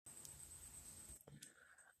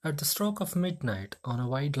At the stroke of midnight, on a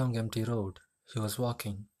wide long empty road, he was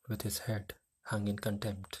walking, with his head hung in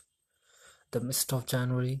contempt. The mist of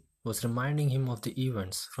January was reminding him of the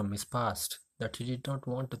events from his past that he did not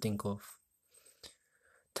want to think of,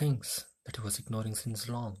 things that he was ignoring since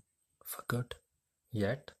long, for good.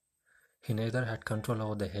 Yet, he neither had control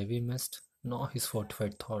over the heavy mist nor his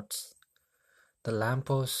fortified thoughts. The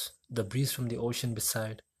lamppost, the breeze from the ocean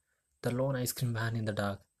beside, the lone ice cream van in the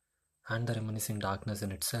dark, and the reminiscing darkness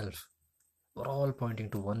in itself were all pointing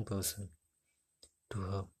to one person, to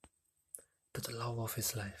her, to the love of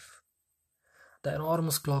his life. The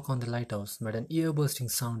enormous clock on the lighthouse made an ear-bursting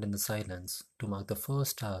sound in the silence to mark the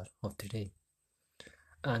first hour of the day,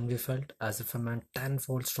 and we felt as if a man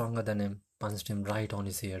tenfold stronger than him punched him right on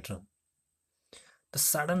his eardrum. The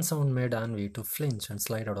sudden sound made Anvi to flinch and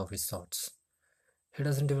slide out of his thoughts. He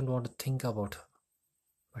doesn't even want to think about her,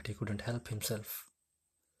 but he couldn't help himself.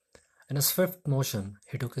 In a swift motion,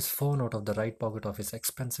 he took his phone out of the right pocket of his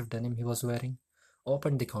expensive denim he was wearing,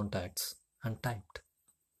 opened the contacts, and typed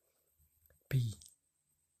P-I-Y-A,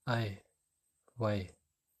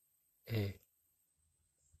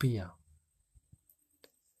 Pia.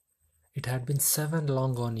 It had been 7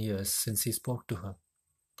 long gone years since he spoke to her.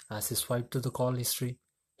 As he swiped through the call history,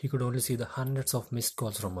 he could only see the hundreds of missed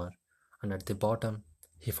calls from her, and at the bottom,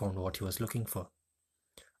 he found what he was looking for.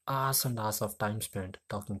 Hours and hours of time spent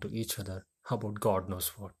talking to each other about God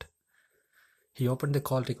knows what. He opened the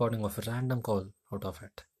call recording of a random call out of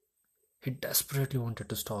it. He desperately wanted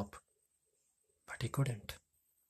to stop, but he couldn't.